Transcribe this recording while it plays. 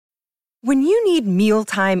When you need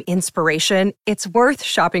mealtime inspiration, it's worth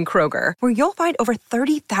shopping Kroger, where you'll find over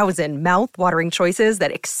 30,000 mouth-watering choices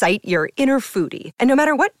that excite your inner foodie. And no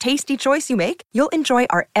matter what tasty choice you make, you'll enjoy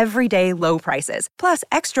our everyday low prices, plus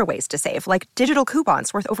extra ways to save, like digital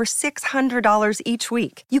coupons worth over $600 each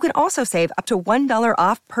week. You can also save up to $1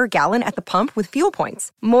 off per gallon at the pump with fuel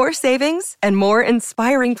points. More savings and more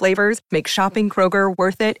inspiring flavors make shopping Kroger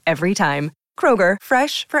worth it every time. Kroger,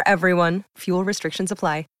 fresh for everyone. Fuel restrictions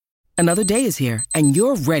apply. Another day is here, and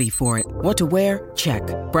you're ready for it. What to wear? Check.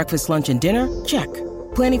 Breakfast, lunch, and dinner? Check.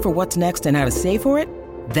 Planning for what's next and how to save for it?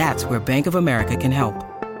 That's where Bank of America can help.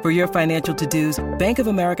 For your financial to-dos, Bank of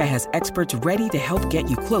America has experts ready to help get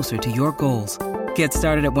you closer to your goals. Get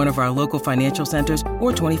started at one of our local financial centers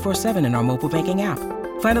or 24/7 in our mobile banking app.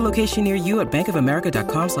 Find a location near you at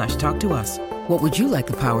bankofamerica.com/talktous. What would you like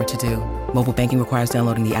the power to do? Mobile banking requires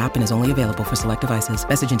downloading the app and is only available for select devices.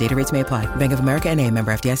 Message and data rates may apply. Bank of America N.A.,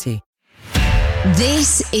 member FDIC.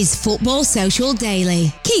 This is Football Social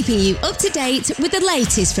Daily, keeping you up to date with the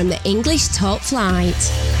latest from the English top flight.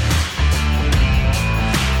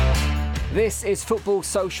 This is Football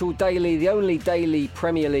Social Daily, the only daily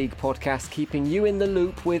Premier League podcast keeping you in the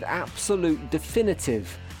loop with absolute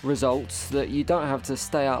definitive results that you don't have to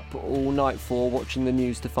stay up all night for watching the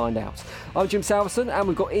news to find out. I'm Jim Salverson, and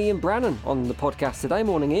we've got Ian Brannan on the podcast today.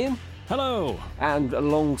 Morning, Ian. Hello. And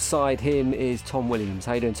alongside him is Tom Williams.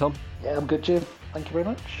 How you doing, Tom? Yeah, I'm good, Jim. Thank you very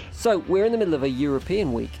much. So, we're in the middle of a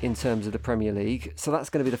European week in terms of the Premier League, so that's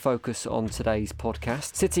going to be the focus on today's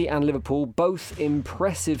podcast. City and Liverpool, both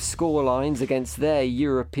impressive scorelines against their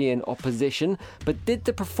European opposition, but did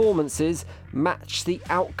the performances match the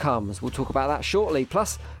outcomes? We'll talk about that shortly.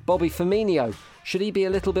 Plus, Bobby Firmino. Should he be a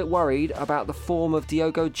little bit worried about the form of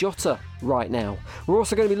Diogo Jota right now? We're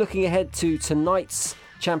also going to be looking ahead to tonight's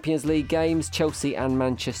Champions League games, Chelsea and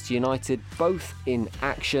Manchester United both in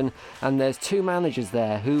action, and there's two managers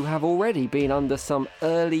there who have already been under some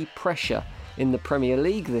early pressure in the Premier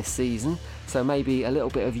League this season, so maybe a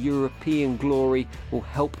little bit of European glory will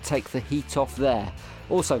help take the heat off there.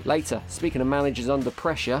 Also, later, speaking of managers under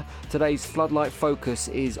pressure, today's Floodlight focus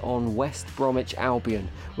is on West Bromwich Albion.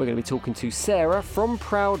 We're going to be talking to Sarah from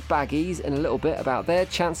Proud Baggies in a little bit about their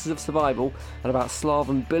chances of survival and about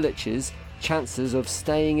Slaven Bilic's chances of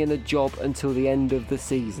staying in a job until the end of the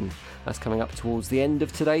season. That's coming up towards the end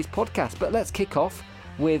of today's podcast. But let's kick off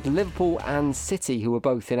with Liverpool and City, who were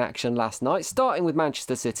both in action last night. Starting with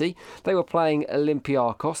Manchester City, they were playing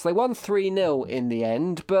Olympiacos. They won 3-0 in the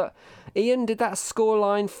end, but Ian, did that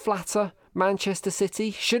scoreline flatter Manchester City?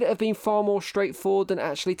 Should it have been far more straightforward than it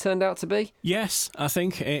actually turned out to be? Yes, I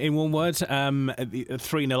think, in one word.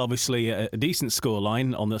 3-0, obviously a decent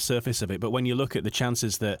scoreline on the surface of it, but when you look at the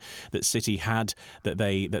chances that City had, that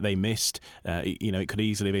they missed, it could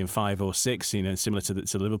easily have been 5 or 6, similar to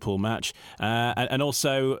the Liverpool match. And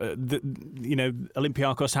also,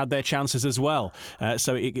 Olympiacos had their chances as well.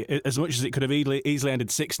 So as much as it could have easily ended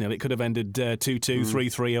 6-0, it could have ended 2-2,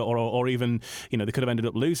 3-3, or even, they could have ended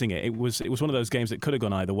up losing it. It was one of those games that could have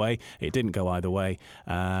gone either way. It didn't go either way.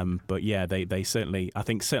 But yeah, they certainly, I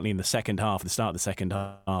think certainly in the second half, the start of the second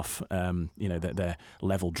half, their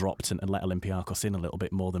level dropped and let Olympiacos in a little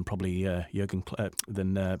bit more than probably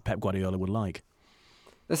Pep Guardiola would like.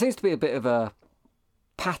 There seems to be a bit of a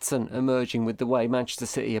pattern emerging with the way Manchester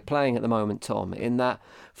City are playing at the moment, Tom, in that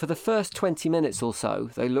for the first 20 minutes or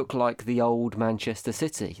so, they look like the old Manchester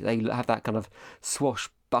City. They have that kind of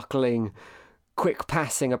swashbuckling, quick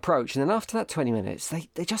passing approach, and then after that 20 minutes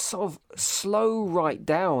they just sort of slow right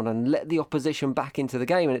down and let the opposition back into the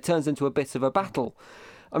game, and it turns into a bit of a battle.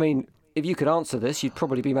 I mean, if you could answer this, you'd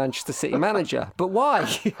probably be Manchester City manager, but why?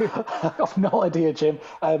 I've no idea, Jim.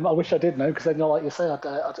 I wish I did know, because then, like you say,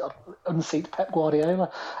 I'd unseat Pep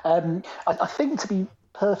Guardiola. I think, to be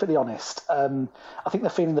perfectly honest, I think they're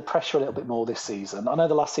feeling the pressure a little bit more this season. I know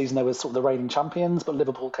the last season they were sort of the reigning champions, but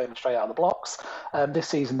Liverpool came straight out of the blocks. This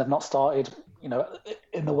season they've not started,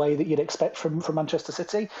 in the way that you'd expect from Manchester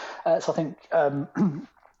City. So I think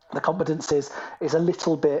the confidence is a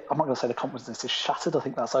little bit, I'm not going to say the confidence is shattered, I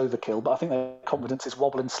think that's overkill, but I think the confidence is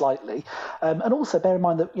wobbling slightly. And also bear in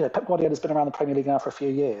mind that Pep Guardiola's been around the Premier League now for a few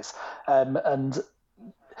years, and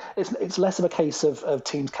it's less of a case of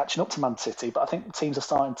teams catching up to Man City, but I think teams are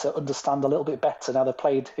starting to understand a little bit better now they've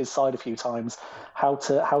played his side a few times how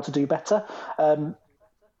to do better.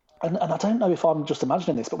 And I don't know if I'm just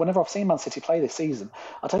imagining this, but whenever I've seen Man City play this season,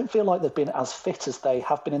 I don't feel like they've been as fit as they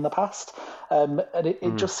have been in the past. And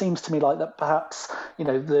it just seems to me like that perhaps,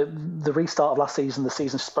 the restart of last season, the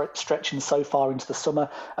season stretching so far into the summer,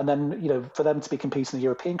 and then, for them to be competing in the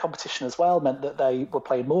European competition as well meant that they were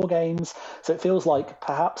playing more games. So it feels like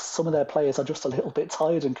perhaps some of their players are just a little bit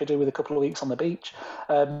tired and could do with a couple of weeks on the beach.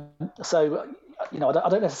 I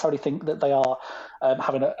don't necessarily think that they are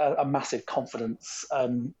having a massive confidence,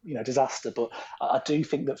 disaster. But I do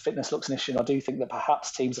think that fitness looks an issue. And I do think that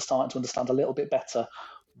perhaps teams are starting to understand a little bit better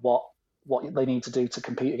what they need to do to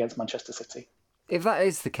compete against Manchester City. If that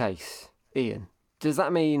is the case, Ian, does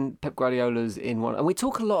that mean Pep Guardiola's in one? And we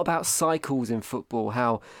talk a lot about cycles in football,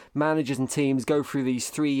 how managers and teams go through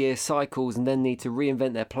these 3-year cycles and then need to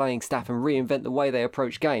reinvent their playing staff and reinvent the way they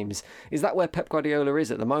approach games. Is that where Pep Guardiola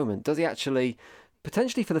is at the moment? Does he actually,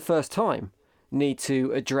 potentially for the first time, need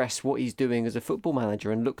to address what he's doing as a football manager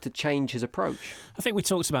and look to change his approach? I think we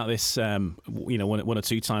talked about this, one or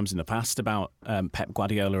two times in the past about Pep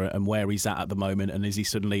Guardiola and where he's at the moment, and is he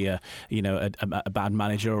suddenly a bad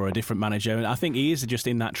manager or a different manager? And I think he is just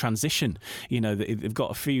in that transition. They've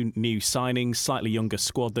got a few new signings, slightly younger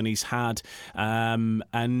squad than he's had, I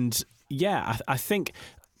think.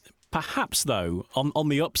 Perhaps, though, on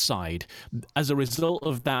the upside, as a result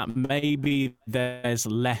of that, maybe there's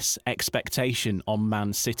less expectation on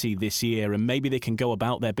Man City this year, and maybe they can go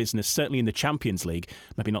about their business, certainly in the Champions League,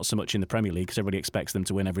 maybe not so much in the Premier League, because everybody expects them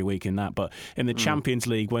to win every week in that, but in the Champions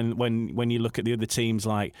League, when you look at the other teams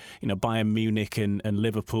like, Bayern Munich and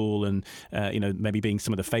Liverpool and, maybe being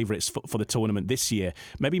some of the favourites for the tournament this year,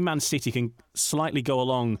 maybe Man City can slightly go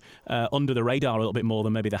along under the radar a little bit more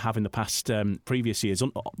than maybe they have in the past previous years,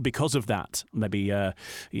 because of that, maybe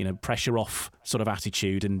pressure off sort of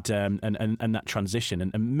attitude and that transition,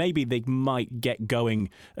 and maybe they might get going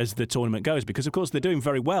as the tournament goes, because of course they're doing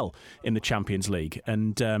very well in the Champions League,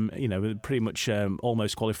 and pretty much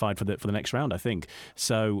almost qualified for the next round, I think.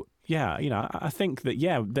 So I think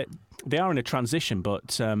that they are in a transition,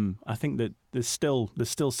 but I think that there's still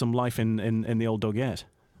some life in the old dog yet.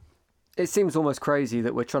 It seems almost crazy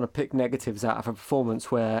that we're trying to pick negatives out of a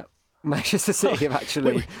performance where Manchester City have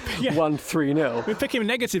actually won 3-0. We're picking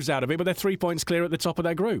negatives out of it, but they're 3 points clear at the top of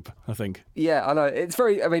their group, I think. Yeah, I know. It's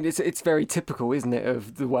very typical, isn't it,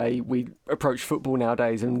 of the way we approach football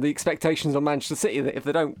nowadays, and the expectations on Manchester City that if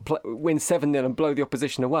they don't win 7-0 and blow the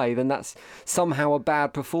opposition away, then that's somehow a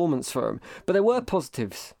bad performance for them. But there were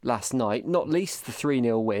positives last night, not least the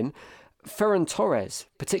 3-0 win. Ferran Torres,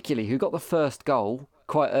 particularly, who got the first goal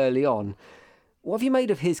quite early on. What have you made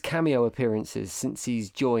of his cameo appearances since he's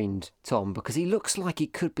joined, Tom? Because he looks like he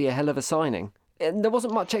could be a hell of a signing. And there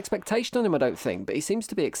wasn't much expectation on him, I don't think, but he seems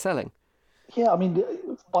to be excelling. Yeah, I mean,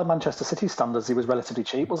 by Manchester City standards, he was relatively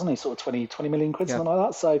cheap, wasn't he? Sort of 20 million quid, something like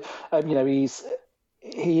that. So,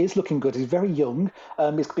 he is looking good. He's very young.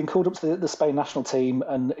 He's been called up to the Spain national team,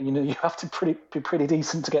 and you have to be pretty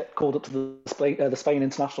decent to get called up to the Spain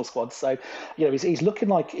international squad. So, he's looking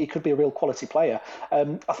like he could be a real quality player.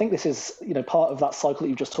 I think this is part of that cycle that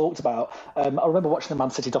you just talked about. I remember watching the Man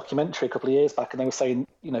City documentary a couple of years back, and they were saying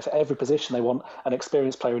for every position they want an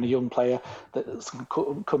experienced player and a young player that's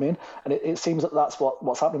come in, and it seems that that's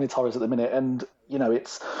what's happening with Torres at the minute. And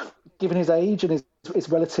it's given his age and his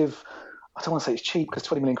relative. I don't want to say it's cheap, because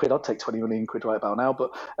 20 million quid, I'd take 20 million quid right about now.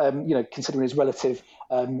 But, considering his relative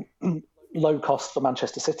low cost for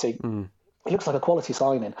Manchester City, it looks like a quality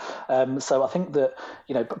signing. So I think that,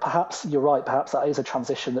 perhaps you're right. Perhaps that is a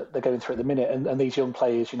transition that they're going through at the minute. And these young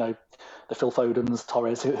players, the Phil Fodens,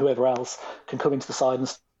 Torres, whoever else, can come into the side and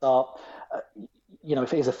start.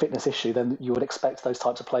 If it is a fitness issue, then you would expect those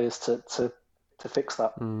types of players to fix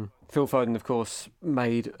that. Phil Foden, of course,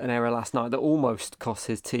 made an error last night that almost cost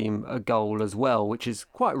his team a goal as well, which is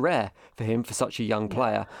quite rare for him for such a young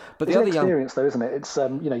player. But it's the other experience, though, isn't it? It's I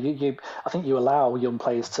think you allow young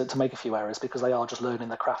players to make a few errors because they are just learning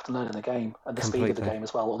the craft and learning the game and the speed of the game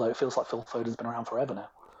as well. Although it feels like Phil Foden's been around forever now.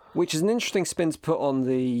 Which is an interesting spin to put on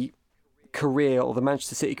the career, or the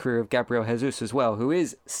Manchester City career, of Gabriel Jesus as well, who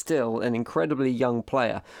is still an incredibly young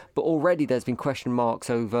player, but already there's been question marks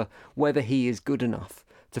over whether he is good enough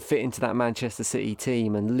to fit into that Manchester City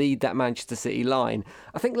team and lead that Manchester City line.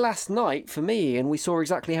 I think last night, for me, and we saw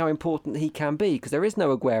exactly how important he can be, because there is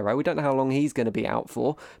no Aguero. We don't know how long he's going to be out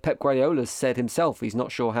for. Pep Guardiola said himself he's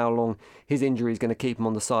not sure how long his injury is going to keep him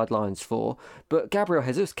on the sidelines for. But Gabriel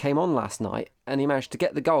Jesus came on last night and he managed to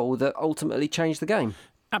get the goal that ultimately changed the game.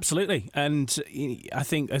 Absolutely, and I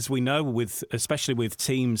think, as we know, especially with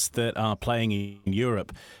teams that are playing in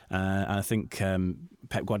Europe, I think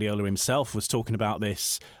Pep Guardiola himself was talking about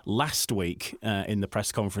this last week in the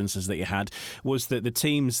press conferences that he had, was that the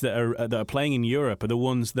teams that are playing in Europe are the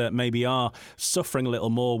ones that maybe are suffering a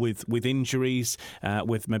little more with injuries,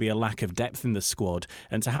 with maybe a lack of depth in the squad.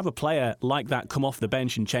 And to have a player like that come off the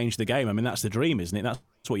bench and change the game, I mean, that's the dream, isn't it? That's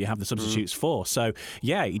what you have the substitutes for. So,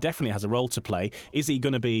 yeah, he definitely has a role to play. Is he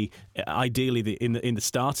going to be ideally in the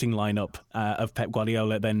starting lineup of Pep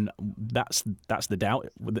Guardiola? Then that's the doubt,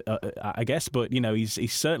 I guess. But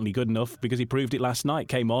he's certainly good enough because he proved it last night.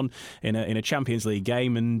 Came on in a Champions League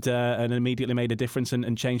game and immediately made a difference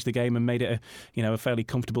and changed the game and made it a fairly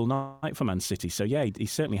comfortable night for Man City. So yeah, he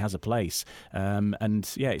certainly has a place. And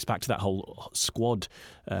yeah, it's back to that whole squad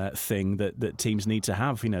thing that teams need to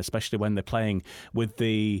have. Especially when they're playing with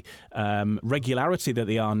the regularity that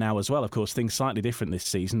they are now as well. Of course, things slightly different this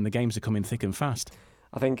season. The games are coming thick and fast.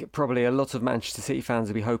 I think probably a lot of Manchester City fans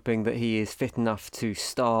will be hoping that he is fit enough to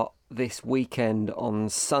start this weekend on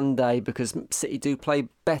Sunday, because City do play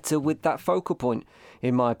better with that focal point,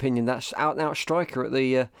 in my opinion. That's out-and-out striker at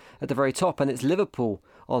the very top, and it's Liverpool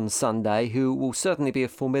on Sunday, who will certainly be a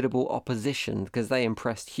formidable opposition because they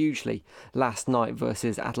impressed hugely last night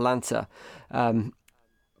versus Atalanta.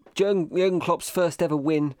 Jurgen Klopp's first ever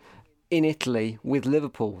win in Italy with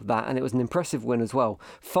Liverpool, and it was an impressive win as well.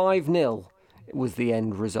 5-0 was the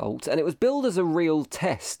end result, and it was billed as a real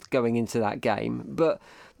test going into that game, but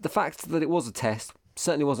the fact that it was a test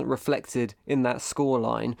certainly wasn't reflected in that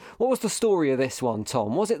scoreline. What was the story of this one,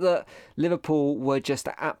 Tom? Was it that Liverpool were just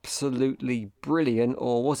absolutely brilliant,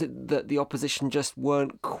 or was it that the opposition just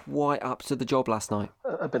weren't quite up to the job last night?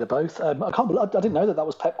 A bit of both. I didn't know that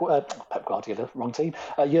was Pep Guardiola, wrong team.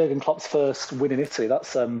 Jurgen Klopp's first win in Italy.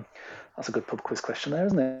 That's a good pub quiz question there,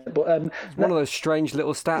 isn't it? But one of those strange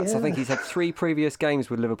little stats. Yeah. I think he's had 3 previous games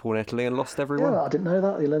with Liverpool in Italy and lost every one. Yeah, I didn't know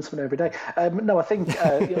that. You learn something every day. No, I think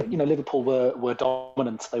Liverpool were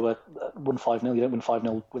dominant. They were won 5-0. You don't win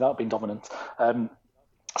 5-0 without being dominant.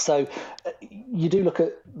 So you do look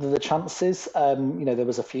at the chances. There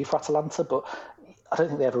was a few for Atalanta, but I don't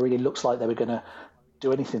think they ever really looked like they were going to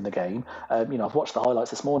do anything in the game. I've watched the highlights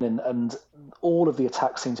this morning, and all of the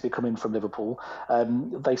attacks seem to be coming from Liverpool.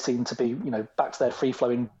 They seem to be, back to their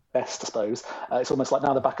free-flowing best, I suppose. It's almost like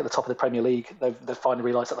now they're back at the top of the Premier League. They've finally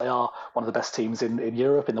realised that they are one of the best teams in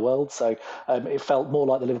Europe, in the world. So it felt more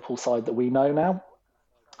like the Liverpool side that we know now.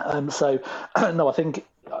 No,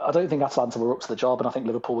 I don't think Atalanta were up to the job, and I think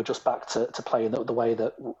Liverpool were just back to playing the way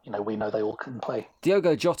that we know they all can play.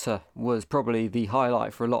 Diogo Jota was probably the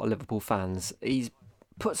highlight for a lot of Liverpool fans. He's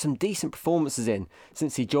put some decent performances in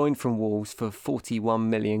since he joined from Wolves for 41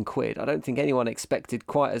 million quid. I don't think anyone expected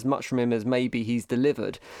quite as much from him as maybe he's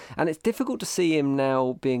delivered. And it's difficult to see him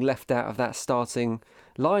now being left out of that starting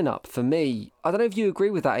lineup. For me, I don't know if you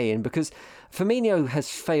agree with that, Ian, because Firmino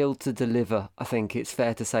has failed to deliver, I think it's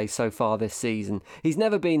fair to say, so far this season. He's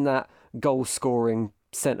never been that goal-scoring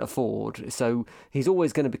centre forward, so he's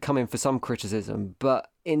always going to be coming for some criticism. But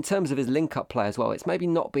in terms of his link-up play as well, it's maybe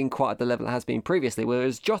not been quite at the level it has been previously,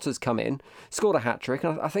 whereas Jota's come in, scored a hat-trick,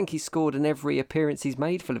 and I think he's scored in every appearance he's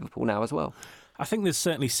made for Liverpool now as well. I think there's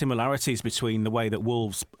certainly similarities between the way that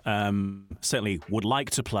Wolves certainly would like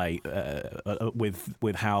to play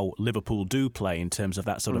with how Liverpool do play in terms of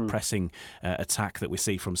that sort of pressing attack that we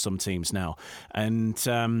see from some teams now. And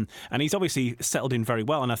he's obviously settled in very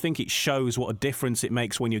well, and I think it shows what a difference it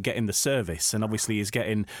makes when you're getting the service. And obviously he's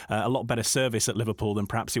getting a lot better service at Liverpool than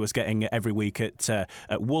perhaps he was getting every week at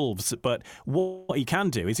Wolves. But what he can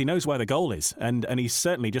do is he knows where the goal is, and he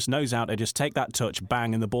certainly just knows how to just take that touch,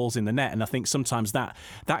 bang, and the ball's in the net. And I think sometimes that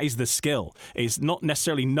is the skill, is not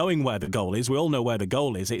necessarily knowing where the goal is. We all know where the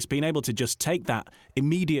goal is. It's being able to just take that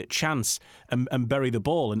immediate chance and bury the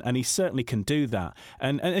ball, and he certainly can do that.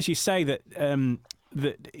 And as you say, that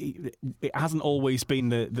it hasn't always been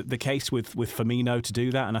the case with Firmino to do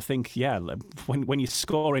that. And I think, when you're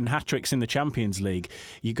scoring hat-tricks in the Champions League,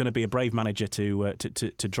 you're going to be a brave manager to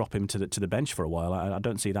drop him to the bench for a while. I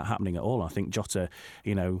don't see that happening at all. I think Jota,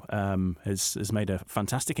 has made a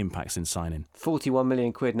fantastic impact since signing. 41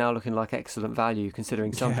 million quid now looking like excellent value,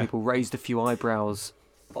 considering some people raised a few eyebrows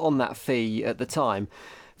on that fee at the time.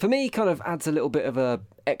 For me, kind of adds a little bit of a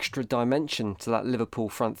extra dimension to that Liverpool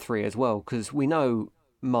front three as well, because we know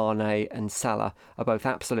Mane and Salah are both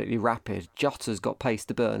absolutely rapid. Jota's got pace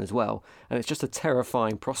to burn as well, and it's just a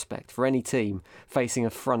terrifying prospect for any team facing a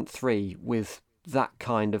front three with that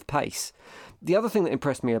kind of pace. The other thing that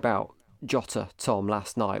impressed me about Jota, Tom,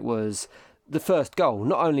 last night was the first goal.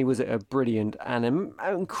 Not only was it a brilliant and an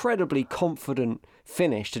incredibly confident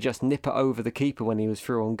finish to just nip it over the keeper when he was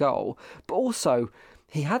through on goal, but also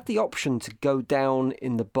he had the option to go down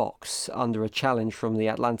in the box under a challenge from the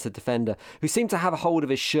Atalanta defender, who seemed to have a hold of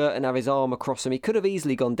his shirt and have his arm across him. He could have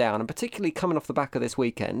easily gone down, and particularly coming off the back of this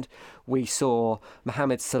weekend, we saw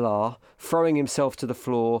Mohamed Salah throwing himself to the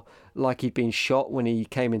floor like he'd been shot when he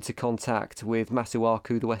came into contact with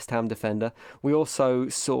Masuaku, the West Ham defender. We also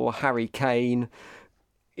saw Harry Kane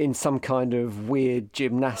in some kind of weird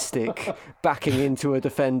gymnastic backing into a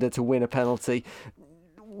defender to win a penalty.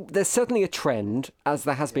 There's certainly a trend, as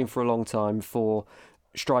there has been for a long time, for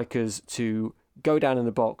strikers to go down in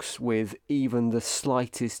the box with even the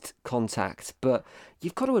slightest contact. But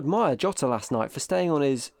you've got to admire Jota last night for staying on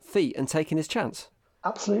his feet and taking his chance.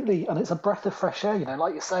 Absolutely, and it's a breath of fresh air.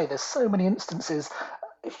 Like you say, there's so many instances.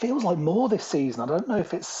 It feels like more this season. I don't know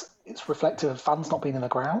if it's reflective of fans not being in the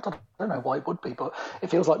ground. I don't know why it would be, but it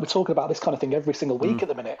feels like we're talking about this kind of thing every single week at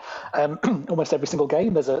the minute. Almost every single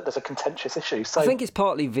game, there's a contentious issue. So I think it's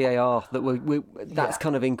partly VAR that's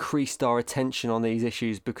kind of increased our attention on these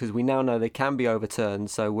issues, because we now know they can be overturned.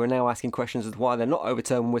 So we're now asking questions as to why they're not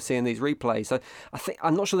overturned when we're seeing these replays. So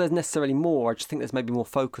I'm not sure there's necessarily more. I just think there's maybe more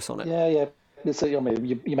focus on it. Yeah.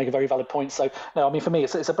 You make a very valid point. So, no, I mean, for me,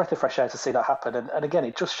 it's a breath of fresh air to see that happen. And again,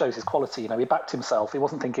 it just shows his quality. He backed himself. He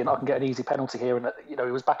wasn't thinking, I can get an easy penalty here. And, he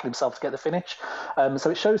was backing himself to get the finish.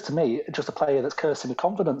 So it shows to me just a player that's cursing with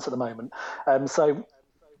confidence at the moment.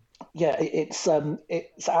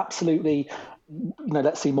 It's absolutely,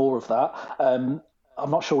 let's see more of that. I'm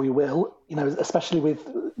not sure we will, especially with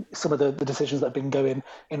some of the decisions that have been going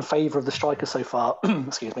in favour of the striker so far,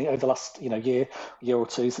 excuse me, over the last year or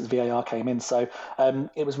two since VAR came in. So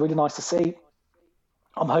it was really nice to see.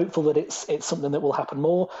 I'm hopeful that it's something that will happen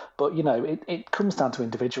more, but it comes down to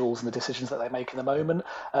individuals and the decisions that they make in the moment.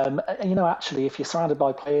 Actually, if you're surrounded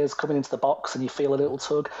by players coming into the box and you feel a little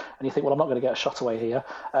tug and you think, well, I'm not going to get a shot away here,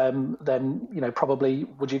 then probably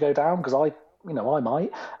would you go down? Because I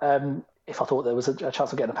might. If I thought there was a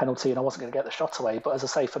chance of getting a penalty and I wasn't going to get the shot away. But as I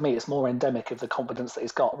say, for me, it's more endemic of the confidence that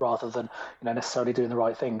he's got rather than necessarily doing the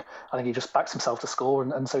right thing. I think he just backs himself to score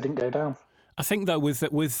and so didn't go down. I think, though, with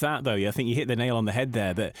that, I think you hit the nail on the head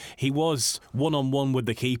there, that he was one-on-one with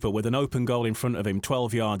the keeper with an open goal in front of him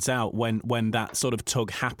 12 yards out when that sort of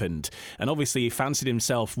tug happened. And obviously he fancied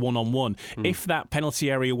himself one-on-one. If that penalty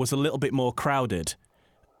area was a little bit more crowded,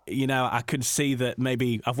 I could see that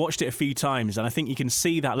maybe I've watched it a few times and I think you can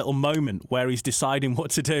see that little moment where he's deciding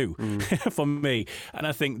what to do for me. And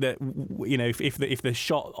I think that, if the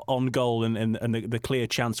shot on goal and the clear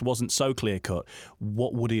chance wasn't so clear cut,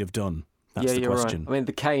 what would he have done? That's the question. Right. I mean,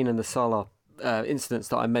 the Kane and the Salah incidents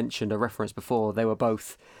that I mentioned, I referenced before, they were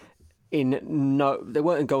both they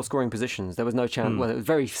weren't in goal scoring positions. There was no chance. Well, it was a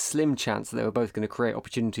very slim chance that they were both going to create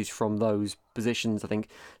opportunities from those positions. I think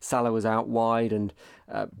Salah was out wide and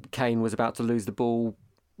Kane was about to lose the ball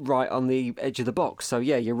right on the edge of the box. So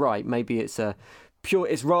yeah, you're right. Maybe it's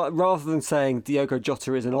rather than saying Diogo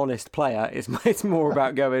Jota is an honest player, it's more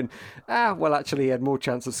about going, actually he had more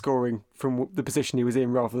chance of scoring from the position he was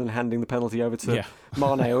in rather than handing the penalty over to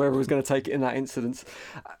Mane or whoever was going to take it in that incident.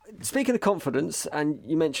 Speaking of confidence, and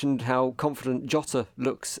you mentioned how confident Jota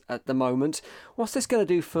looks at the moment, what's this going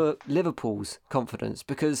to do for Liverpool's confidence?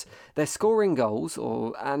 Because they're scoring goals,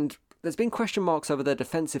 and there's been question marks over their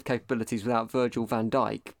defensive capabilities without Virgil van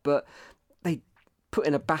Dijk, but they put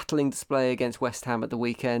in a battling display against West Ham at the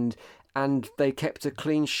weekend, and they kept a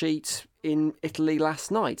clean sheet in Italy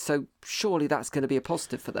last night. So surely that's going to be a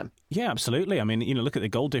positive for them. Yeah, absolutely. I mean, look at the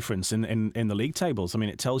goal difference in the league tables. I mean,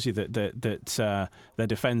 it tells you that their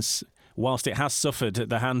defence, whilst it has suffered at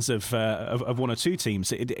the hands of one or two teams,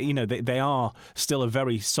 they are still a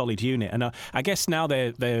very solid unit. And I guess now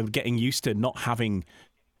they're getting used to not having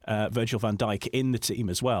Virgil van Dijk in the team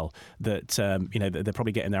as well, that they're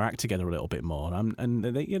probably getting their act together a little bit more, and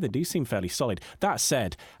they do seem fairly solid. That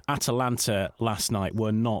said, Atalanta last night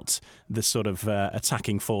were not the sort of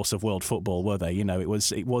attacking force of world football, were they? It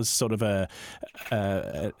was sort of an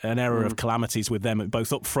era of calamities with them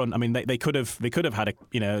both up front. I mean, they could have had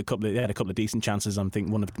a couple of decent chances. I think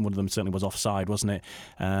one of them certainly was offside, wasn't it?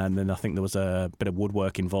 And then I think there was a bit of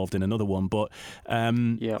woodwork involved in another one, but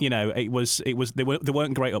it was they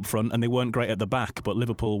weren't great up front and they weren't great at the back, but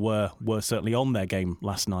Liverpool were certainly on their game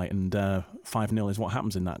last night, and 5-0 is what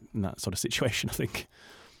happens in that sort of situation, I think.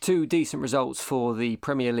 Two decent results for the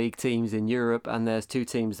Premier League teams in Europe, and there's two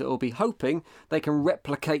teams that will be hoping they can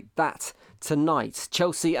replicate that tonight.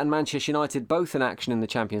 Chelsea and Manchester United both in action in the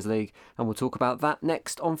Champions League, and we'll talk about that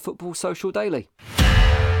next on Football Social Daily.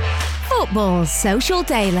 Football Social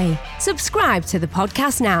Daily. Subscribe to the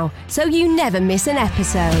podcast now so you never miss an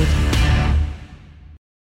episode.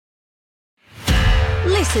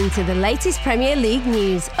 Listen to the latest Premier League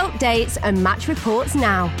news, updates and match reports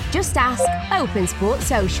now. Just ask Open Sport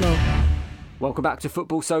Social. Welcome back to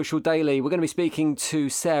Football Social Daily. We're going to be speaking to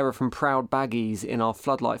Sarah from Proud Baggies in our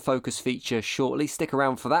Floodlight Focus feature shortly. Stick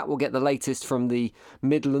around for that. We'll get the latest from the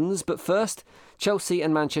Midlands. But first, Chelsea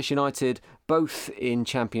and Manchester United both in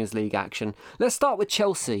Champions League action. Let's start with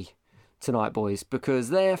Chelsea tonight, boys,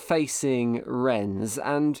 because they're facing Rennes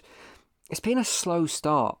and it's been a slow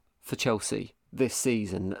start for Chelsea this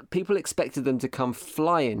season. People expected them to come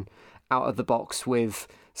flying out of the box with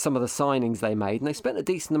some of the signings they made, and they spent a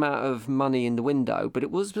decent amount of money in the window, but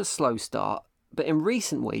it was a slow start. But in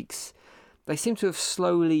recent weeks, they seem to have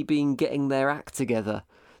slowly been getting their act together,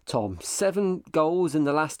 Tom. 7 goals in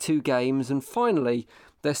the last 2 games, and finally,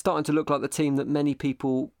 they're starting to look like the team that many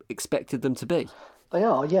people expected them to be. They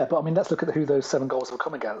are, yeah, but I mean, let's look at who those 7 goals have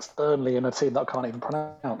come against. Burnley and a team that I can't even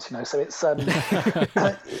pronounce, So it's so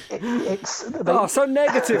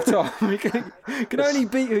negative, Tom. You can only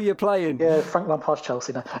beat who you're playing. Yeah, Frank Lampard's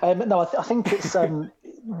Chelsea now. I think it's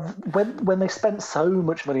when they spent so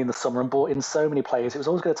much money in the summer and brought in so many players, it was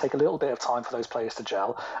always going to take a little bit of time for those players to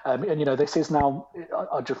gel. This is now.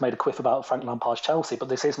 I just made a quiff about Frank Lampard's Chelsea, but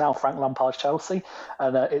this is now Frank Lampard's Chelsea,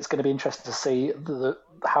 and it's going to be interesting to see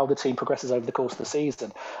how the team progresses over the course of the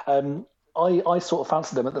season. I sort of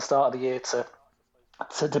fancied them at the start of the year to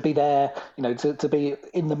be there, to be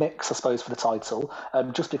in the mix, I suppose, for the title,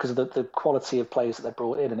 just because of the quality of players that they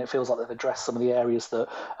brought in, and it feels like they've addressed some of the areas that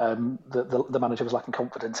the manager was lacking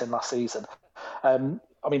confidence in last season.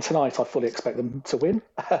 Tonight I fully expect them to win.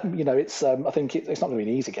 I think it's not going to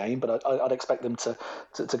be an easy game, but I'd expect them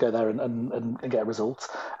to go there and get a result.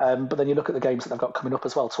 But then you look at the games that they've got coming up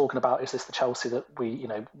as well. Talking about, is this the Chelsea that we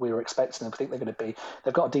were expecting? And I think they're going to be.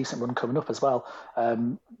 They've got a decent run coming up as well.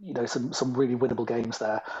 Some really winnable games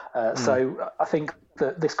there. So I think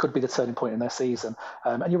that this could be the turning point in their season.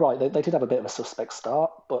 And you're right, they did have a bit of a suspect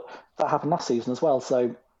start, but that happened last season as well.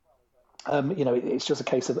 So. It's just a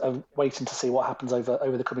case of waiting to see what happens over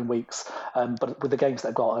the coming weeks. But with the games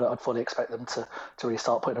they've got, I'd fully expect them to really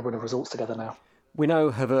start putting a run of results together now. We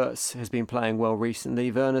know Havertz has been playing well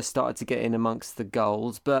recently. Werner started to get in amongst the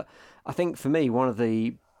goals. But I think for me, one of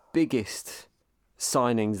the biggest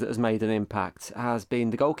signings that has made an impact has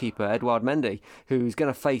been the goalkeeper, Edouard Mendy, who's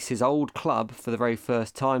going to face his old club for the very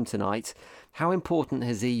first time tonight. How important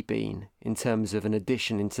has he been in terms of an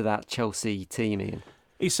addition into that Chelsea team, Ian?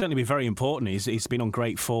 He's certainly been very important. He's been on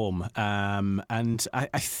great form. And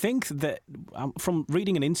I think that from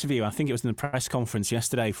reading an interview, I think it was in the press conference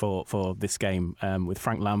yesterday for this game with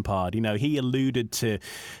Frank Lampard, he alluded to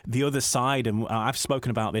the other side. And I've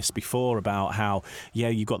spoken about this before, about how,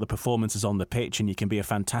 you've got the performances on the pitch and you can be a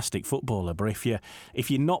fantastic footballer. But if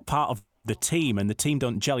you're not part of the team and the team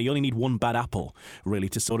don't gel, you only need one bad apple really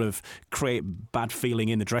to sort of create bad feeling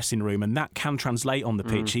in the dressing room, and that can translate on the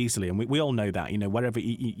pitch easily, and we all know that. Wherever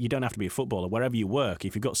you don't have to be a footballer, wherever you work,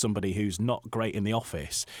 if you've got somebody who's not great in the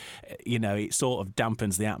office, it sort of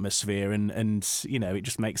dampens the atmosphere and it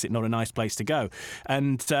just makes it not a nice place to go.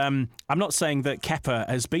 And I'm not saying that Kepa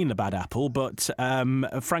has been the bad apple, but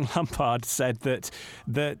Frank Lampard said that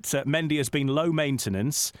Mendy has been low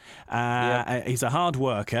maintenance, he's a hard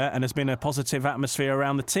worker and has been a positive atmosphere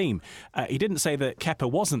around the team. He didn't say that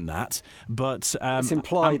Kepa wasn't that, but it's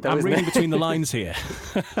implied, I'm reading between the lines here.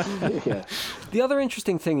 Yeah. The other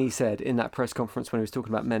interesting thing he said in that press conference when he was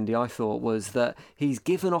talking about Mendy, I thought, was that he's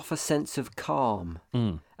given off a sense of calm.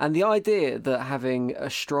 And the idea that having a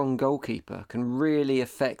strong goalkeeper can really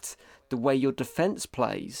affect the way your defence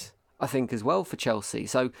plays, I think, as well for Chelsea.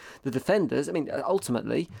 So the defenders,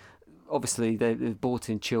 ultimately, obviously, they've bought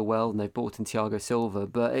in Chilwell and they've bought in Thiago Silva,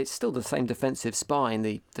 but it's still the same defensive spine,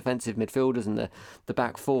 the defensive midfielders and the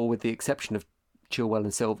back four, with the exception of Chilwell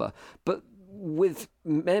and Silva. But with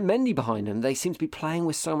Mendy behind them, they seem to be playing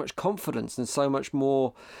with so much confidence and so much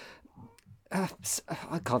more. I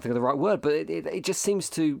can't think of the right word, but it just seems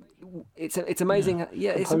to. It's amazing.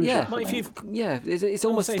 Yeah, it's Well, it's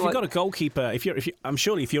almost like, if you've got a goalkeeper, I'm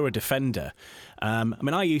surely if you're a defender.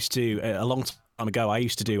 I used to a long time ago, I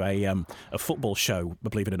used to do a football show,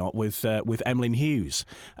 believe it or not, with Emlyn Hughes,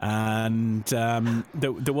 and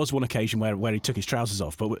there was one occasion where he took his trousers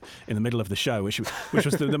off, but in the middle of the show, which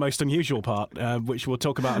was the most unusual part, which we'll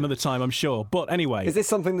talk about another time, I'm sure. But anyway, is this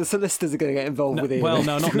something the solicitors are going to get involved with? Well,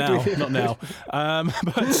 no, not now, not now.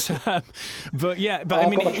 But yeah, but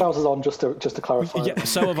I've got my trousers on just to clarify. Yeah,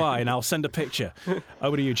 so have I, and I'll send a picture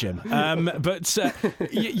over to you, Jim.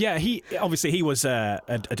 He was a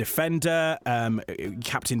defender.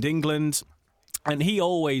 Captained England. And he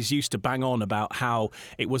always used to bang on about how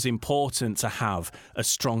it was important to have a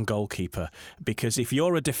strong goalkeeper, because if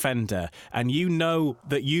you're a defender and you know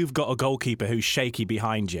that you've got a goalkeeper who's shaky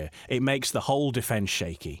behind you, it makes the whole defence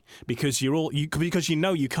shaky, because because you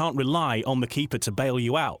know you can't rely on the keeper to bail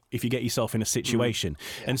you out if you get yourself in a situation.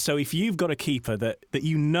 And so if you've got a keeper that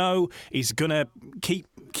you know is going to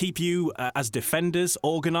keep you as defenders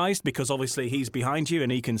organised, because obviously he's behind you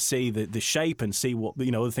and he can see the shape and see what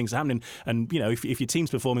other things are happening, and if your team's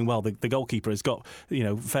performing well, the goalkeeper has got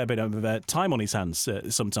a fair bit of time on his hands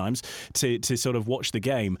sometimes to sort of watch the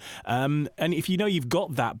game, and if you've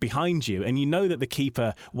got that behind you, and you know that the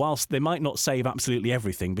keeper, whilst they might not save absolutely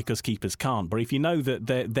everything because keepers can't, but if you know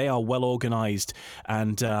that they are well organised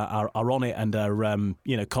and are on it and are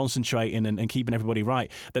concentrating and keeping everybody right,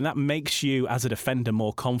 then that makes you as a defender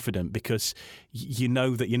more confident, because you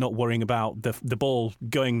know that you're not worrying about the ball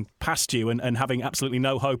going past you and having absolutely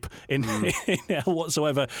no hope in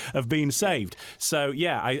whatsoever of being saved. So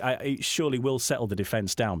I surely will settle the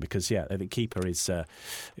defence down, because the keeper is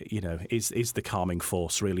the calming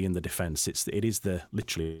force really in the defence. It is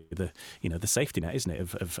literally the safety net, isn't it,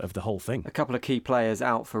 of the whole thing. A couple of key players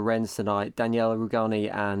out for Rennes tonight: Daniele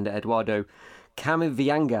Rugani and Eduardo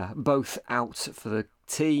Camavinga, both out for the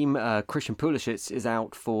team. Christian Pulisic is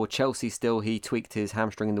out for Chelsea still. He tweaked his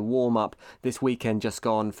hamstring in the warm-up this weekend just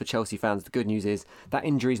gone. For Chelsea fans, the good news is that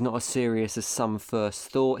injury is not as serious as some first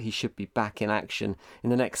thought. He should be back in action in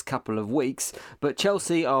the next couple of weeks. But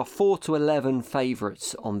Chelsea are 4-11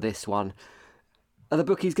 favourites on this one. Are the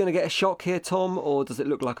bookies going to get a shock here, Tom, or does it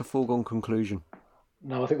look like a foregone conclusion?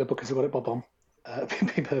 No, I think the bookies have got it bob on.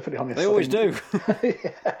 Being perfectly honest, they always do.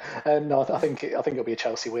 No, I think it'll be a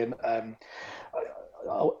Chelsea win. I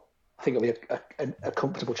think it'll be a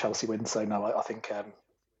comfortable Chelsea win. So no, I think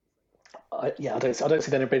I don't see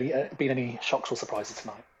there being any shocks or surprises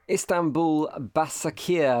tonight. Istanbul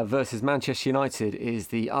Başakşehir versus Manchester United is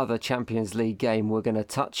the other Champions League game we're going to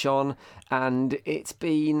touch on, and it's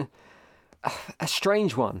been a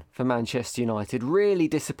strange one for Manchester United. Really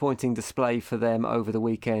disappointing display for them over the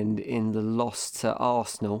weekend in the loss to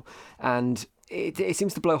Arsenal, and it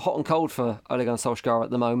seems to blow hot and cold for Ole Gunnar Solskjaer at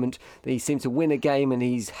the moment. He seems to win a game and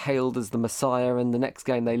he's hailed as the Messiah, and the next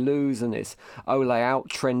game they lose and it's Ole out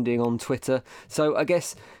trending on Twitter. So I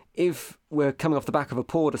guess if we're coming off the back of a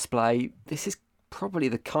poor display, this is probably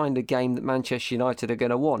the kind of game that Manchester United are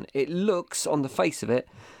going to want. It looks, on the face of it,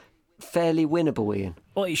 fairly winnable, Ian.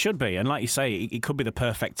 Well, it should be, and like you say, it could be the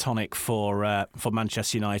perfect tonic for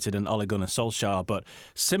Manchester United and Ole Gunnar Solskjaer. But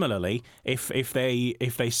similarly, if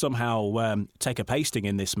they somehow take a pasting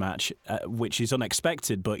in this match, which is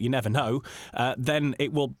unexpected, but you never know, then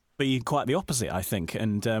it will be quite the opposite, I think,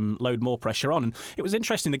 and load more pressure on. And it was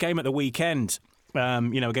interesting, the game at the weekend,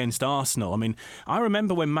 against Arsenal. I mean, I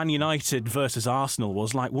remember when Man United versus Arsenal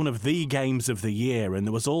was like one of the games of the year, and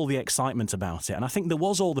there was all the excitement about it. And I think there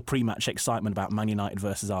was all the pre-match excitement about Man United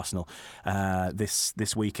versus Arsenal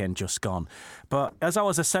this weekend just gone. But as I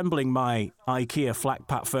was assembling my IKEA flat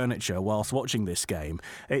pack furniture whilst watching this game,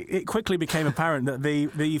 it quickly became apparent that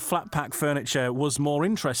the flat pack furniture was more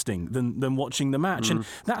interesting than watching the match. And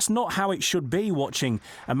that's not how it should be watching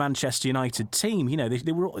a Manchester United team.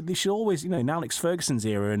 They should always, in Alex Ferguson's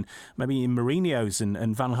era, and maybe in Mourinho's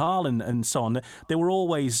and Van Gaal and so on, they were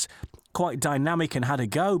always quite dynamic and had a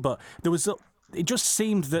go, but it just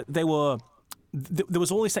seemed that there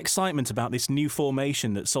was all this excitement about this new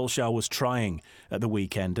formation that Solskjaer was trying at the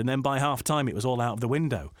weekend, and then by half-time it was all out of the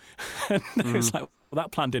window. And it was like, well,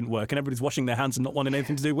 that plan didn't work, and everybody's washing their hands and not wanting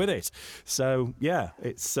anything to do with it. So,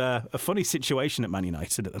 it's a funny situation at Man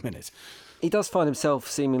United at the minute. He does find himself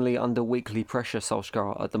seemingly under weekly pressure,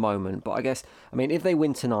 Solskjaer, at the moment. But I guess, if they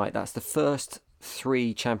win tonight, that's the first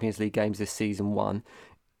 3 Champions League games this season won.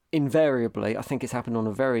 Invariably, I think it's happened on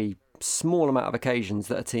a very small amount of occasions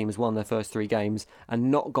that a team has won their first 3 games and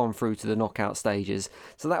not gone through to the knockout stages.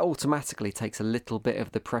 So that automatically takes a little bit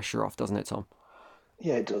of the pressure off, doesn't it, Tom?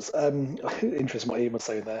 Yeah, it does. Interesting what Ian was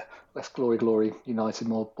saying there. Less glory, United,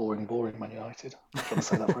 more boring, Man United. I'm trying to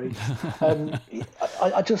say that phrase.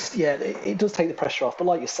 It does take the pressure off. But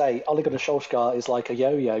like you say, Ole Gunnar Solskjaer is like a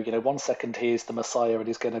yo-yo. 1 second he's the Messiah and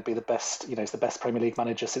he's going to be the best. He's the best Premier League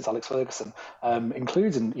manager since Alex Ferguson,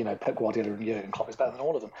 including Pep Guardiola and Jurgen Klopp is better than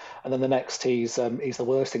all of them. And then the next he's the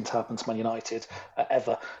worst thing to happen to Man United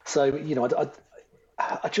ever. So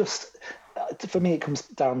I just. For me, it comes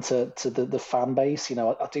down to the fan base.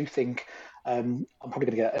 I do think I'm probably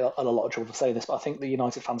going to get a lot of trouble for saying this, but I think the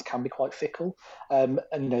United fans can be quite fickle, and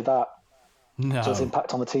that does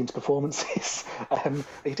impact on the team's performances. Are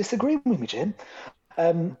you disagreeing with me, Jim?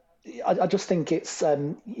 I just think it's,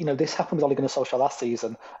 this happened with Ole Gunnar Solskjaer last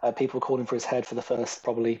season. People were calling for his head for the first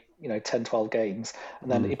probably, 10, 12 games.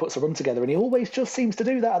 And then he puts a run together and he always just seems to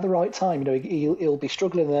do that at the right time. He'll be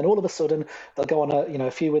struggling and then all of a sudden they'll go on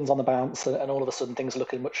a few wins on the bounce and all of a sudden things are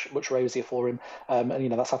looking much, much rosier for him.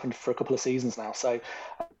 And that's happened for a couple of seasons now. So,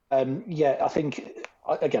 I think,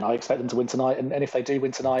 again, I expect them to win tonight. And if they do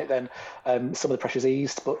win tonight, then some of the pressure's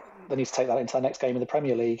eased. But they need to take that into the next game in the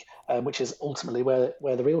Premier League, which is ultimately where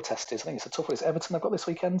the real test is. I think it's a tough one. It's Everton they've got this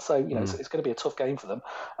weekend, so it's going to be a tough game for them.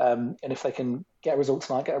 And if they can get a result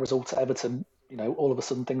tonight, get a result at Everton, all of a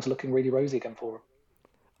sudden things are looking really rosy again for them.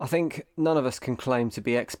 I think none of us can claim to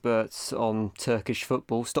be experts on Turkish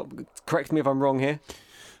football. Correct me if I'm wrong here.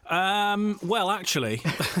 Well, actually,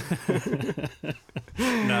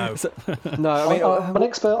 no. No, I mean, I'm an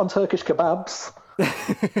expert on Turkish kebabs.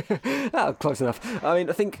 Close enough. I mean,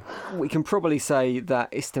 I think we can probably say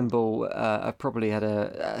that Istanbul have probably had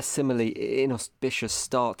a similarly inauspicious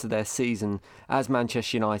start to their season as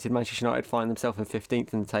Manchester United. Manchester United find themselves in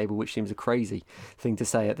 15th in the table, which seems a crazy thing to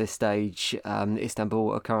say at this stage.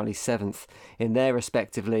 Istanbul are currently 7th in their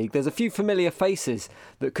respective league. There's a few familiar faces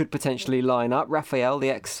that could potentially line up. Rafael,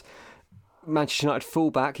 the ex-Manchester United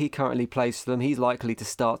fullback, he currently plays for them. He's likely to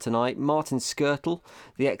start tonight. Martin Skrtel,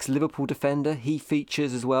 the ex-Liverpool defender, he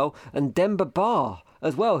features as well. And Demba Ba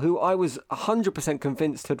as well, who I was 100%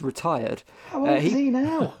 convinced had retired. How old is he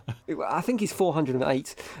now? I think he's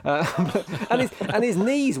 408. And his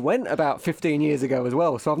knees went about 15 years ago as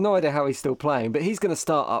well, so I've no idea how he's still playing. But he's going to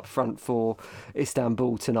start up front for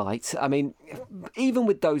Istanbul tonight. I mean, even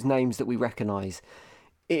with those names that we recognise,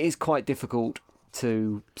 it is quite difficult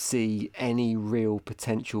to see any real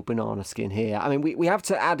potential banana skin here. I mean, we have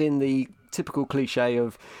to add in the typical cliche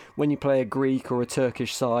of when you play a Greek or a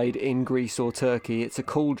Turkish side in Greece or Turkey, it's a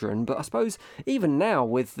cauldron. But I suppose even now,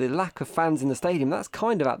 with the lack of fans in the stadium, that's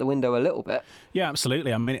kind of out the window a little bit. Yeah,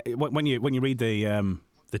 absolutely. I mean, when you read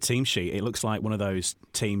the team sheet, it looks like one of those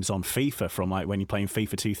teams on FIFA from like when you're playing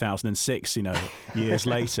FIFA 2006, years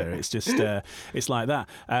later. It's just, it's like that.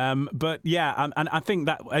 But yeah, and I think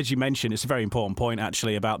that, as you mentioned, it's a very important point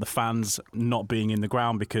actually about the fans not being in the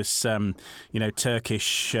ground because,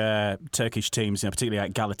 Turkish teams, particularly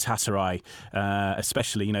like Galatasaray,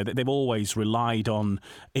 especially, they've always relied on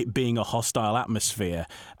it being a hostile atmosphere.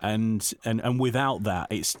 And without that,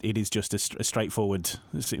 it is just a straightforward,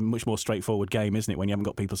 it's a much more straightforward game, isn't it? When you haven't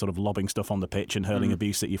got people sort of lobbing stuff on the pitch and hurling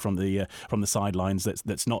abuse at you from the sidelines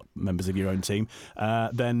that's not members of your own team,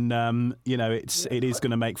 then it is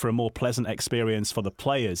going to make for a more pleasant experience for the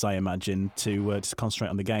players, I imagine, to concentrate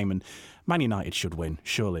on the game. And Man United should win,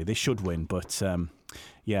 surely they should win, but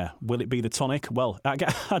will it be the tonic? Well, I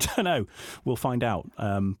don't know. We'll find out.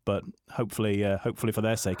 But hopefully for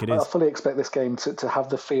their sake, it is. I fully expect this game to have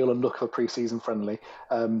the feel and look of a pre-season friendly.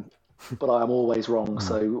 But I am always wrong,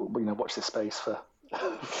 so watch this space for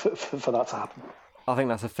that to happen. I think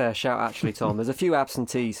that's a fair shout, actually, Tom. There's a few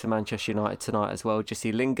absentees for Manchester United tonight as well.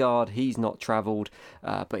 Jesse Lingard, he's not travelled,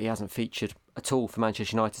 but he hasn't featured at all for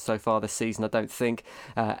Manchester United so far this season, I don't think.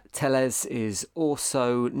 Telles is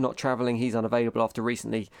also not travelling. He's unavailable after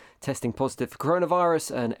recently testing positive for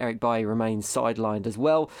coronavirus, and Eric Bailly remains sidelined as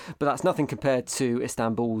well. But that's nothing compared to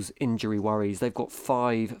Istanbul's injury worries. They've got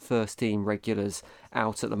 5 first-team regulars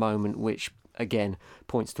out at the moment, which again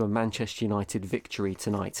points to a Manchester United victory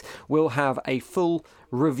tonight. We'll have a full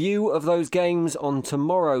review of those games on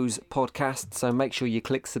tomorrow's podcast, so make sure you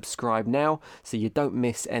click subscribe now so you don't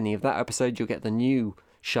miss any of that episode. You'll get the new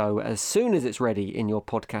show as soon as it's ready in your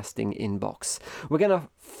podcasting inbox. We're going to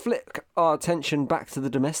flick our attention back to the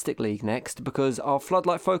domestic league next because our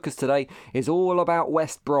floodlight focus today is all about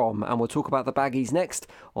West Brom, and we'll talk about the Baggies next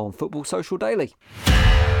on Football Social Daily.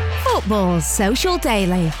 Football Social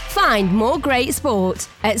Daily. Find more great sport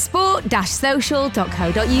at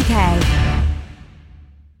sport-social.co.uk.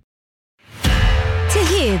 To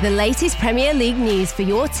hear the latest Premier League news for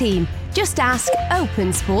your team, just ask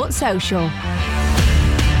Open Sport Social.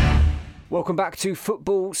 Welcome back to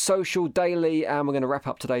Football Social Daily, and we're going to wrap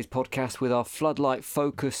up today's podcast with our Floodlight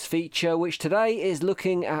Focus feature, which today is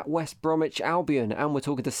looking at West Bromwich Albion, and we're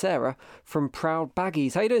talking to Sarah from Proud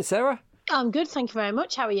Baggies. How you doing, Sarah? I'm good, thank you very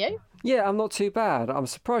much. How are you? Yeah, I'm not too bad. I'm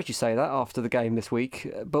surprised you say that after the game this week,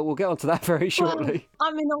 but we'll get onto that very shortly. Well,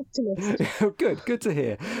 I'm an optimist. Good to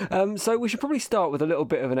hear. So we should probably start with a little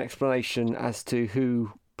bit of an explanation as to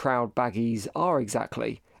who Proud Baggies are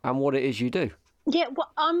exactly and what it is you do. Yeah, well,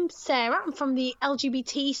 I'm Sarah. I'm from the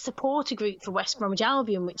LGBT supporter group for West Bromwich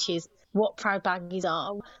Albion, which is what Proud Baggies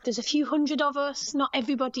are. There's a few hundred of us. Not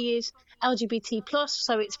everybody is LGBT+,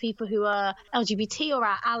 so it's people who are LGBT or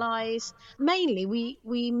our allies. Mainly,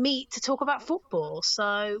 we meet to talk about football.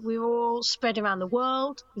 So we're all spread around the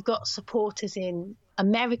world. We've got supporters in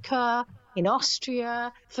America, in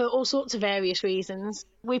Austria, for all sorts of various reasons.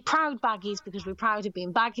 We're proud Baggies because we're proud of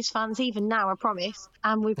being Baggies fans, even now, I promise.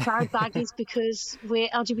 And we're proud Baggies because we're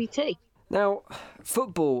LGBT. Now,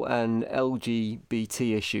 football and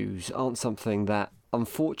LGBT issues aren't something that,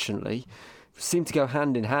 unfortunately, seem to go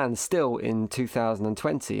hand in hand still in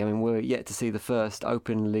 2020. I mean, we're yet to see the first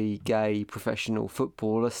openly gay professional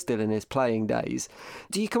footballer still in his playing days.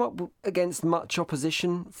 Do you come up against much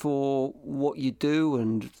opposition for what you do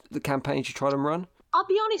and the campaigns you try to run? I'll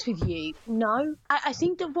be honest with you, no. I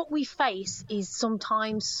think that what we face is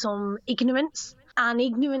sometimes some ignorance, and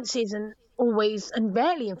ignorance isn't always, and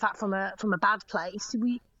rarely, in fact, from a bad place.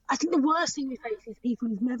 I think the worst thing we face is people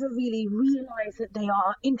who've never really realised that they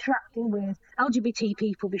are interacting with LGBT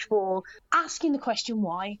people before asking the question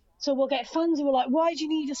why. So we'll get fans who are like, why do you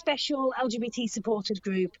need a special LGBT supporters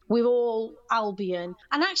group? We're all Albion.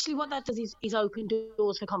 And actually what that does is open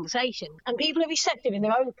doors for conversation. And people are receptive and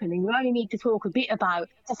they're open, and you only need to talk a bit about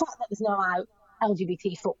the fact that there's no out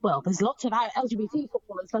LGBT football. There's lots of out LGBT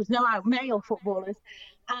footballers, there's no out male footballers,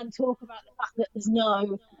 and talk about the fact that there's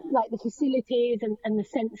no, the facilities and the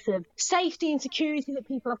sense of safety and security that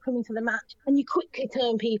people have coming to the match. And you quickly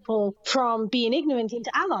turn people from being ignorant into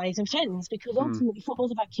allies and friends, because ultimately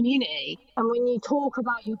football's about community. And when you talk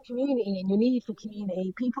about your community and your need for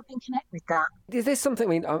community, people can connect with that. Is this something,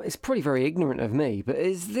 I mean, it's probably very ignorant of me, but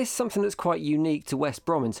is this something that's quite unique to West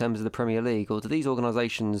Brom in terms of the Premier League, or do these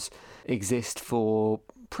organisations exist for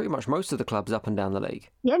pretty much most of the clubs up and down the league?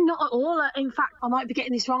 Yeah, not at all. In fact, I might be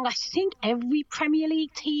getting this wrong. I think every Premier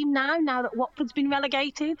League team now that Watford's been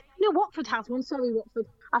relegated. No, Watford has one. Sorry, Watford.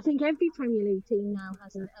 I think every Premier League team now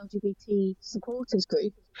has an LGBT supporters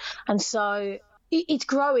group. And so it's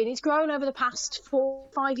growing. It's grown over the past 4 or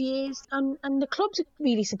 5 years, and the clubs are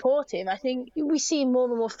really supportive. I think we're seeing more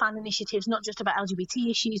and more fan initiatives, not just about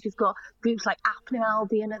LGBT issues. We've got groups like Apnea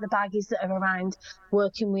Albion at the Baggies that are around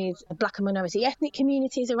working with black and minority ethnic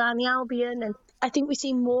communities around the Albion. And I think we're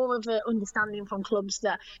seeing more of an understanding from clubs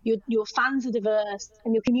that your fans are diverse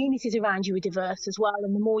and your communities around you are diverse as well.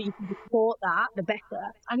 And the more you can support that, the better.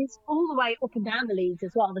 And it's all the way up and down the leagues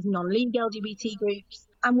as well. There's non-league LGBT groups.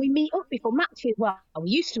 And we meet up before matches. Well,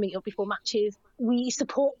 we used to meet up before matches. We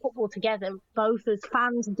support football together, both as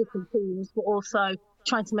fans of different teams, but also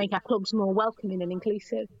trying to make our clubs more welcoming and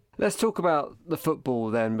inclusive. Let's talk about the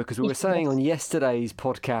football then, because we were saying on yesterday's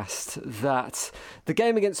podcast that the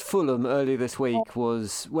game against Fulham earlier this week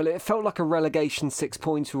was, well, it felt like a relegation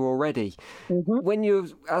 6-pointer already. When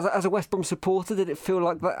you, as a West Brom supporter, did it feel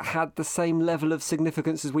like that had the same level of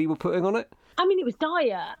significance as we were putting on it? I mean, it was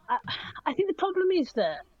dire. I think the problem is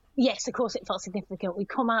that, yes, of course it felt significant. We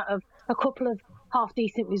come out of a couple of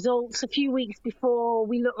half-decent results. A few weeks before,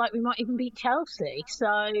 we looked like we might even beat Chelsea.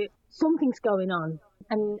 So something's going on.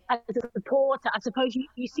 And as a supporter, I suppose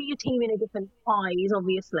you see your team in a different eyes,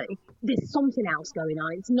 obviously. There's something else going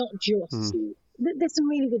on. It's not just... There's some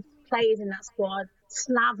really good players in that squad.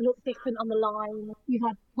 Slav looked different on the line. You've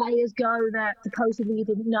had players go that supposedly you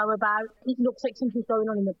didn't know about. It looks like something's going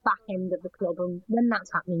on in the back end of the club. And when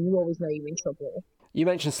that's happening, you always know you're in trouble. You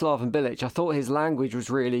mentioned Slaven Bilic. I thought his language was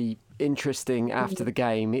really interesting after the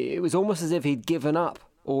game. It was almost as if he'd given up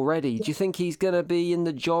already. Do you think he's going to be in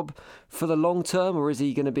the job for the long term, or is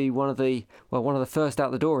he going to be one of the first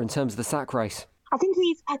out the door in terms of the sack race? I think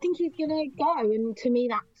he's going to go, and to me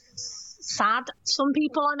that's sad. Some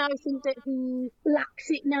people I know think that he lacks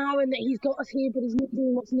it now and that he's got us here, but he's not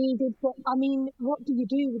doing what's needed. But I mean, what do you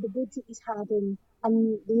do with the budget he's had and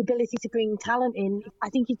the ability to bring talent in? I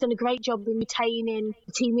think he's done a great job in retaining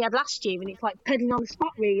the team we had last year, and it's like peddling on the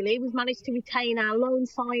spot, really. We've managed to retain our loan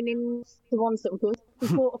signings, the ones that were good. We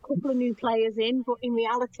brought a couple of new players in, but in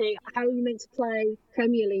reality, how are you meant to play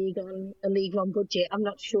Premier League on a League One budget? I'm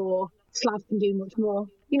not sure Slav can do much more.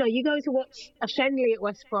 You know, you go to watch a friendly at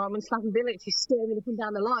West Brom and Slaven Bilic is storming up and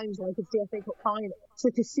down the lines like it's the FA Cup final. So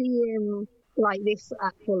to see him like this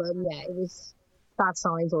at Fulham, yeah, it was bad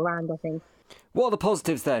signs all round, I think. What are the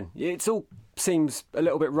positives then? It all seems a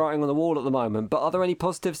little bit writing on the wall at the moment, but are there any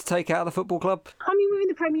positives to take out of the football club? I mean, we're in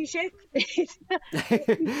the Premiership.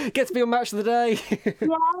 Get to be on Match of the Day.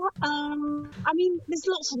 Yeah, I mean, there's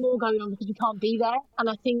lots more going on because you can't be there. And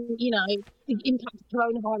I think, you know, the impact of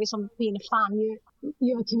coronavirus on being a fan,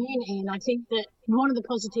 you're a community. And I think that one of the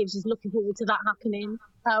positives is looking forward to that happening.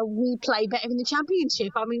 we play better in the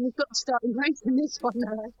Championship. I mean, we've got to start embracing this one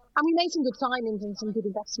now. And we made some good signings and some good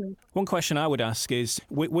investments. One question I would ask is,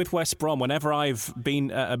 with West Brom, whenever I've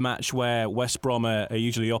been at a match where West Brom are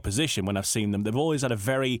usually opposition, when I've seen them, they've always had a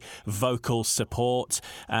very vocal support.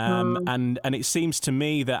 And it seems to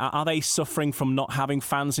me that, are they suffering from not having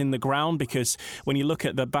fans in the ground? Because when you look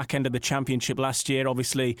at the back end of the Championship last year,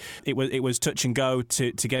 obviously it was touch and go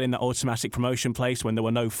to get in that automatic promotion place when there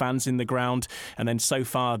were no fans in the ground. And then so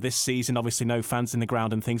far this season, obviously no fans in the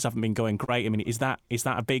ground and things haven't been going great. I mean, is that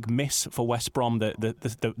a big miss for West Brom,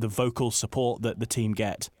 the vocal support that the team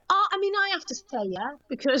get? I mean, I have to say, yeah,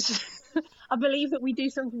 because I believe that we do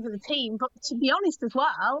something for the team. But to be honest as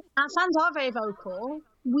well, our fans are very vocal.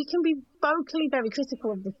 We can be vocally very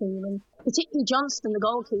critical of the team, and particularly Johnston, the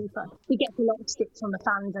goalkeeper. He gets a lot of sticks from the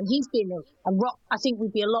fans, and he's been a rock. I think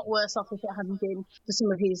we'd be a lot worse off if it hadn't been for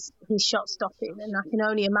some of his shot stopping, and I can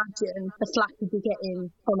only imagine the flack he'd be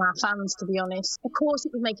getting from our fans, to be honest. Of course,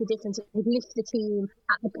 it would make a difference. It would lift the team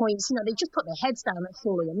at the points. You know, they just put their heads down at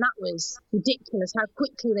Fulham, and that was ridiculous how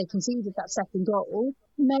quickly they conceded that second goal.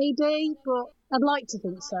 Maybe, but I'd like to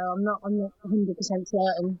think so. I'm not 100%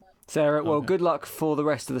 certain. Sarah, well, good luck for the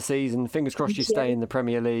rest of the season. Fingers crossed you stay in the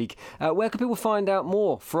Premier League. Where can people find out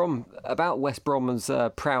more about West Brom's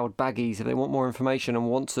proud Baggies if they want more information and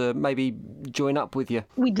want to maybe join up with you?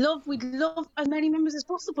 We'd love as many members as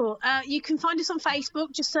possible. You can find us on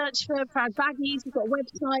Facebook. Just search for Proud Baggies. We've got a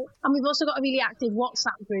website, and we've also got a really active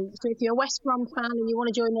WhatsApp group. So if you're a West Brom fan and you want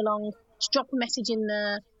to join along, just drop a message in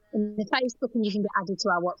the Facebook and you can get added to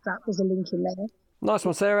our WhatsApp. There's a link in there. Nice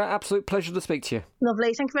one, Sarah. Absolute pleasure to speak to you.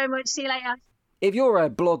 Lovely. Thank you very much. See you later. If you're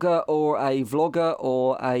a blogger or a vlogger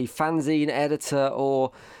or a fanzine editor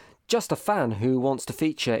or just a fan who wants to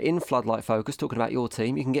feature in Floodlight Focus talking about your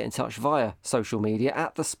team, you can get in touch via social media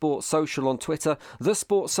at The Sports Social on Twitter, The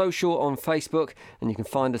Sports Social on Facebook, and you can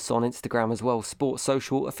find us on Instagram as well, Sports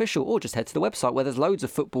Social Official, or just head to the website where there's loads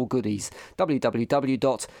of football goodies,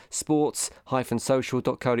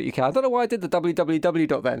 www.sports-social.co.uk. I don't know why I did the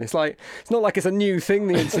www then. It's not like it's a new thing,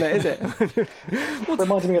 the internet, is it?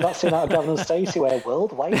 Reminded me of that scene out of Gavin and Stacey where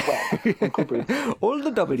World Wide Web. All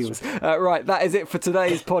the W's. Right, that is it for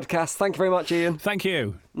today's podcast. Thank you very much, Ian. Thank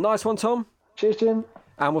you. Nice one, Tom. Cheers, Jim.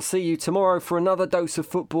 And we'll see you tomorrow for another dose of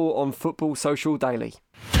football on Football Social Daily.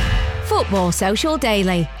 Football Social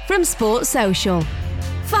Daily from Sports Social.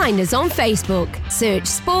 Find us on Facebook. Search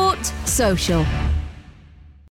Sport Social.